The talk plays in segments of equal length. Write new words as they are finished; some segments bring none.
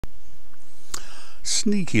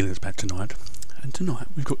Sneaky Liz back tonight, and tonight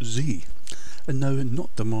we've got Z, and no,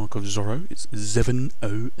 not the mark of Zorro, it's Zeven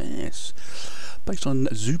OS. Based on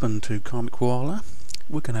XUBUNTU karmic koala,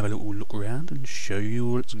 we're going to have a little look around and show you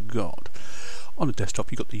what it's got. On the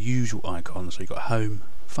desktop you've got the usual icons, so you've got Home,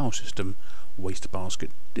 File System,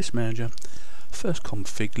 Wastebasket, Disk Manager, First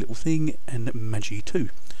Config little thing, and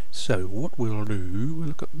Magi2. So what we'll do, we'll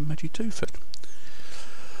look at Magi2 first.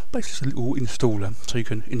 Basically it's a little installer, so you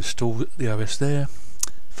can install the OS there,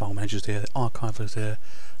 file managers there, archivers there,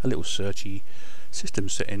 a little searchy, system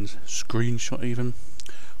settings, screenshot even,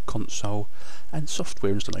 console, and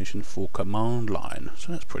software installation for command line,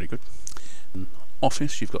 so that's pretty good. And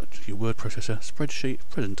Office, you've got your word processor, spreadsheet,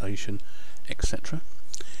 presentation, etc.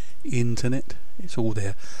 Internet, it's all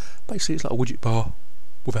there. Basically it's like a widget bar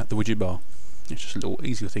without the widget bar. It's just a little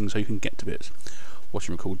easier thing so you can get to bits. Watch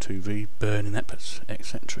and record TV, burning apps,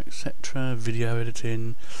 etc, etc, video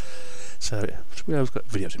editing. So we've got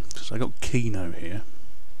videos in. So I've got Kino here.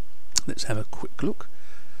 Let's have a quick look.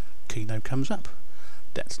 Kino comes up.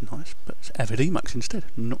 That's nice, but it's Avid Emacs instead,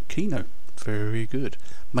 not Kino. Very good.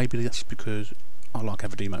 Maybe that's because I like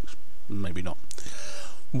Avid Emacs, maybe not.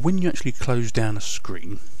 When you actually close down a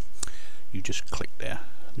screen, you just click there,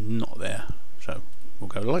 not there. So we'll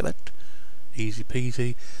go like that. Easy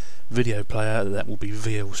peasy. Video player, that will be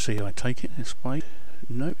VLC, I take it. This way.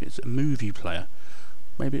 No, it's a movie player.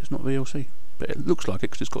 Maybe it's not VLC, but it looks like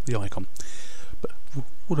it because it's got the icon. But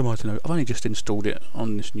what am I to know? I've only just installed it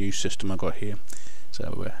on this new system I've got here.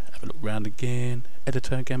 So we'll have a look around again.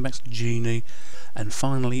 Editor, going back to Genie, and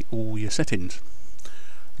finally all your settings.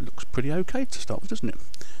 Looks pretty okay to start with, doesn't it?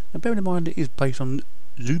 Now bearing in mind it is based on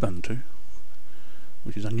XUBUNTU,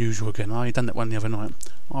 which is unusual again. I done that one the other night.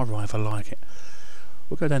 I rather like it.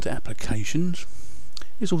 We'll go down to applications.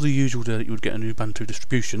 It's all the usual that you would get an Ubuntu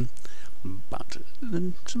distribution, but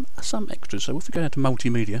then some extras. So if we go down to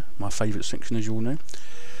multimedia, my favourite section as you all know,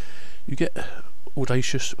 you get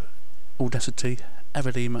Audacity,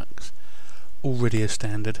 Avid Emacs, already as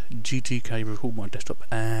standard, GTK record my desktop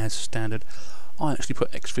as standard. I actually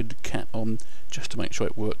put Xvid Cat on just to make sure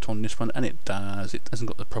it worked on this one, and it does. It hasn't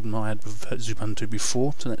got the problem I had with XUBUNTU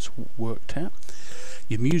before, so that's worked out.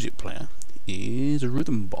 Your music player is a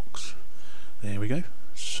Rhythm Box. There we go.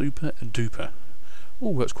 Super duper.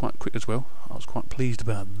 All works quite quick as well. I was quite pleased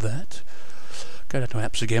about that. Go down to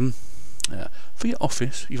apps again. For your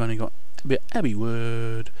Office, you've only got a bit Abbey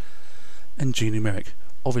Word and G-Numeric.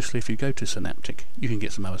 Obviously, if you go to Synaptic, you can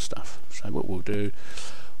get some other stuff. So what we'll do,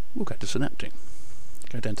 we'll go to Synaptic.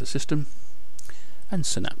 Go down to System and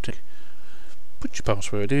Synaptic. Put your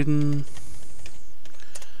password in,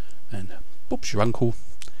 and boops your uncle.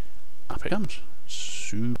 Up it comes.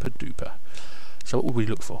 Super duper. So what would we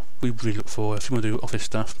look for? We would look for, if you want to do Office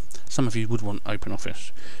stuff, some of you would want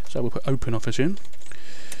OpenOffice. So we'll put OpenOffice in.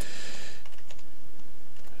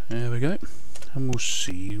 There we go. And we'll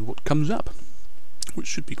see what comes up, which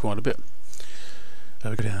should be quite a bit. So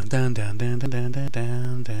we go down.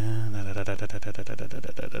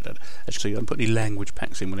 As you see, I haven't put any language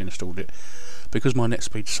packs in when I installed it. Because my net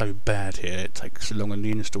speed's so bad here, it takes so long and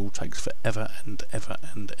the install takes forever and ever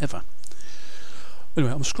and ever.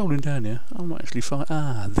 Anyway, I'm scrolling down here. I'm not actually far.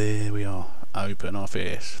 There we are.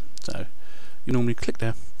 OpenOffice. So you normally click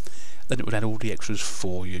there, then it would add all the extras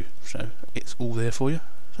for you. So it's all there for you.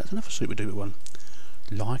 So that's another super duper one.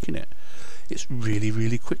 Liking it. It's really,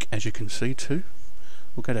 really quick, as you can see too.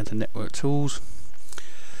 We'll go down to Network Tools.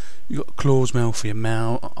 You've got Claw's Mail for your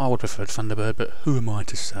mail. I would prefer Thunderbird, but who am I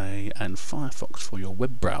to say? And Firefox for your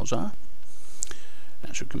web browser.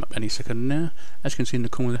 That should come up any second now. As you can see in the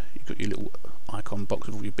corner, you've got your little icon box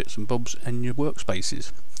with all your bits and bobs and your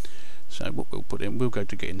workspaces. So what we'll put in, we'll go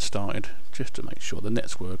to getting started, just to make sure the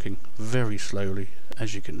net's working very slowly.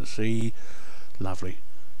 As you can see, lovely,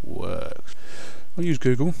 works. I'll use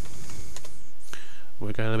Google.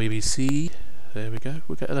 We'll go to the BBC. There we go.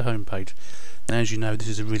 We'll go to the home page. And as you know, this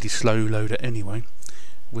is a really slow loader anyway.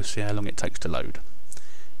 We'll see how long it takes to load.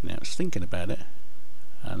 Now it's thinking about it,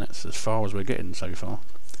 and that's as far as we're getting so far.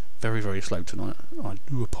 Very, very slow tonight. I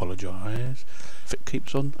do apologise if it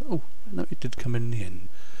keeps on. Oh, no, it did come in the end.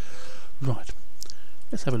 Right,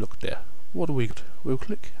 let's have a look there. What do we got? We'll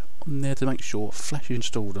click on there to make sure Flash is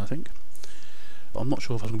installed, I think. But I'm not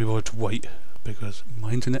sure if I'm going to be able to wait, because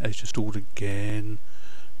my internet has just installed again.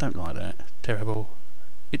 Don't like that. Terrible.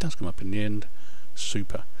 It does come up in the end.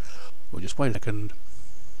 Super. We'll just wait a second.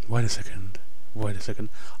 Wait a second. Wait a second.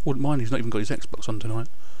 I wouldn't mind he's not even got his Xbox on tonight.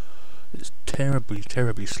 It's terribly,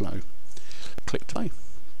 terribly slow. Click to play.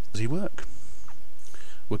 Does he work?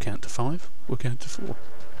 We'll count to 5. We'll count to 4.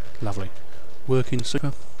 Lovely. Working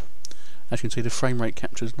super. As you can see, the frame rate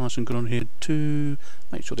capture is nice and good on here too.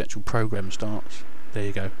 Make sure the actual program starts. There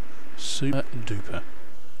you go. Super duper.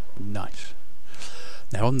 Nice.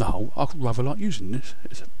 Now on the whole, I rather like using this.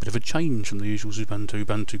 It's a bit of a change from the usual Ubuntu,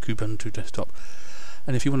 Kubuntu desktop.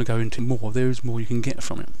 And if you want to go into more, there is more you can get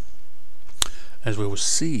from it. As we will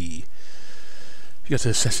see. If you go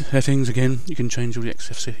to settings again, you can change all the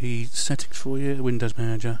XFCE settings for you, Windows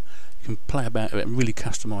Manager. You can play about it and really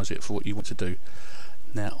customise it for what you want to do.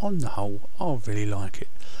 Now on the whole, I really like it.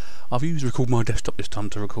 I've used Record My Desktop this time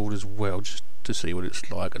to record as well, just to see what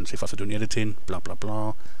it's like and see if I have to do any editing, blah blah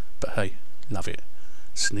blah. But hey, love it.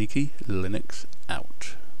 Sneaky Linux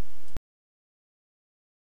out.